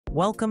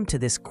Welcome to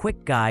this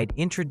quick guide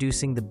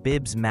introducing the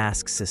BIBS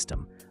Mask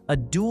System, a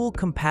dual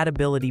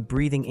compatibility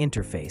breathing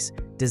interface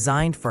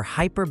designed for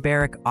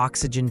hyperbaric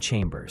oxygen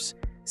chambers,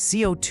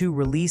 CO2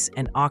 release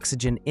and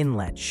oxygen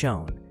inlet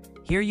shown.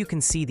 Here you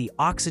can see the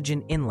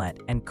oxygen inlet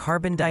and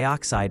carbon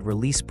dioxide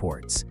release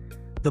ports.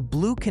 The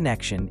blue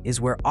connection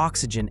is where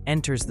oxygen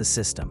enters the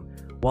system,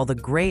 while the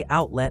gray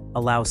outlet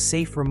allows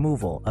safe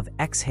removal of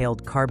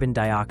exhaled carbon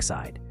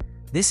dioxide.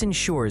 This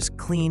ensures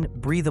clean,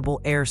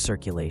 breathable air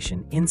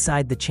circulation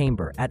inside the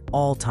chamber at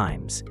all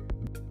times.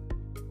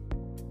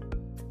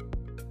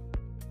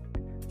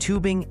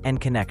 Tubing and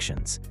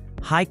connections.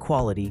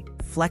 High-quality,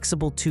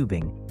 flexible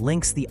tubing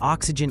links the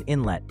oxygen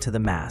inlet to the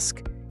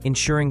mask,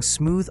 ensuring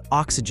smooth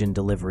oxygen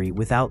delivery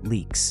without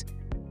leaks.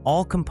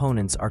 All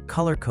components are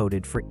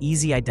color-coded for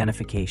easy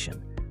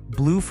identification: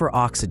 blue for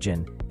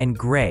oxygen and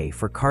gray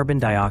for carbon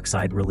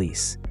dioxide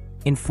release.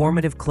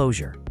 Informative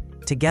closure.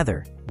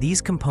 Together, these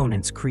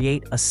components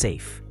create a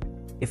safe,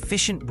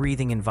 efficient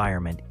breathing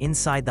environment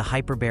inside the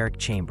hyperbaric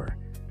chamber.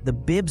 The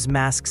BIBS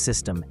Mask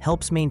System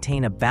helps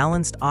maintain a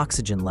balanced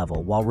oxygen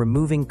level while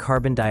removing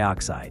carbon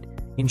dioxide,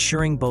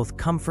 ensuring both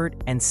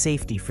comfort and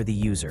safety for the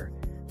user.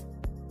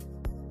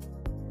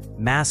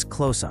 Mask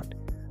close-up.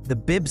 The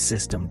BIBS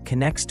system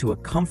connects to a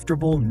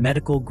comfortable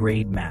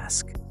medical-grade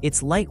mask.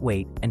 It's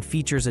lightweight and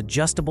features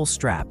adjustable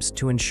straps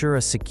to ensure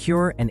a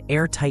secure and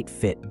airtight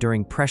fit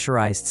during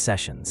pressurized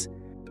sessions.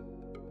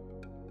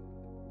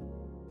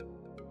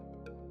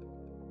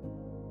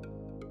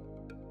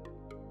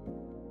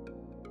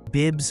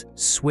 BIBS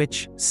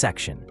switch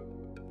section.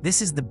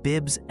 This is the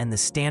BIBS and the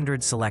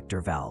standard selector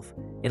valve.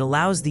 It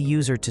allows the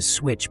user to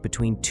switch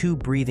between two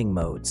breathing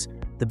modes: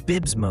 the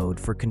BIBS mode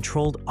for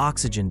controlled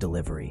oxygen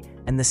delivery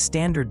and the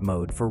standard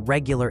mode for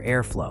regular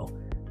airflow.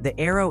 The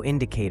arrow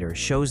indicator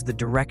shows the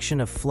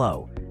direction of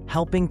flow,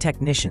 helping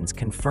technicians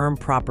confirm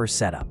proper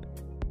setup.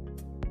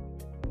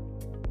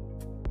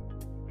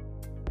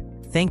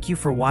 Thank you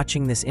for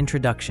watching this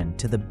introduction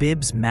to the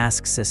BIBS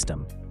Mask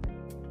System.